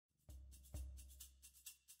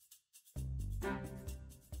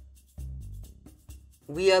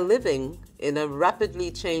We are living in a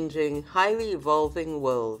rapidly changing, highly evolving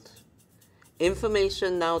world.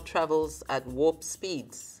 Information now travels at warp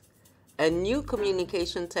speeds, and new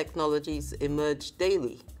communication technologies emerge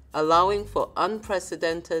daily, allowing for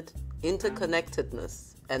unprecedented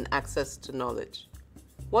interconnectedness and access to knowledge.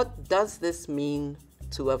 What does this mean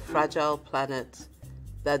to a fragile planet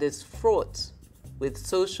that is fraught with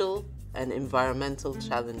social and environmental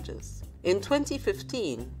challenges? In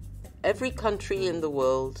 2015, every country in the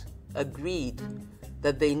world agreed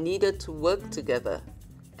that they needed to work together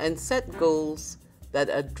and set goals that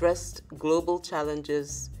addressed global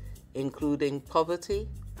challenges including poverty,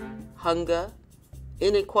 hunger,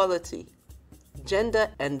 inequality, gender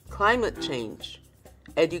and climate change,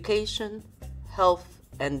 education, health,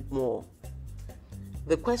 and more.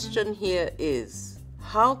 The question here is,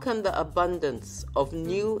 how can the abundance of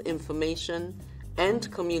new information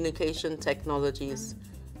and communication technologies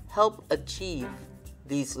help achieve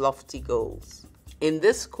these lofty goals? In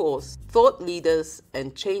this course, thought leaders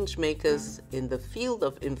and change makers in the field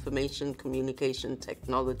of information communication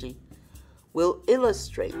technology will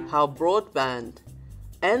illustrate how broadband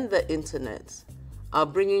and the internet are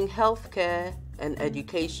bringing healthcare and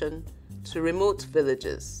education to remote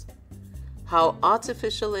villages, how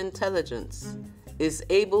artificial intelligence is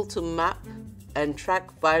able to map and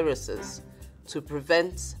track viruses to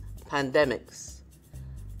prevent pandemics,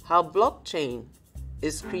 how blockchain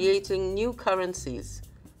is creating new currencies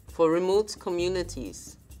for remote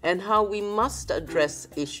communities, and how we must address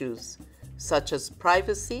issues such as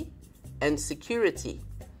privacy and security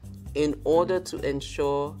in order to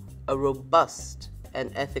ensure a robust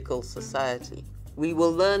and ethical society. We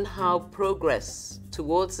will learn how progress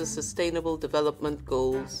towards the Sustainable Development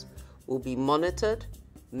Goals will be monitored,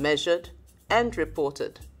 measured, and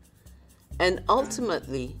reported. And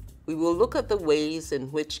ultimately, we will look at the ways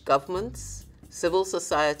in which governments, civil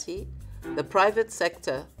society, the private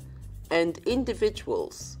sector, and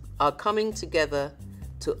individuals are coming together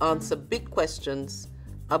to answer big questions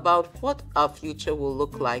about what our future will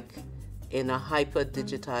look like in a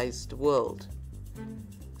hyper-digitized world.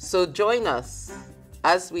 So join us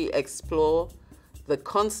as we explore the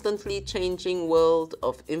constantly changing world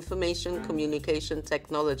of information communication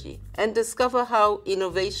technology and discover how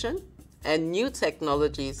innovation and new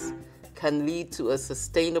technologies can lead to a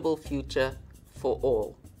sustainable future for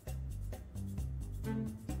all.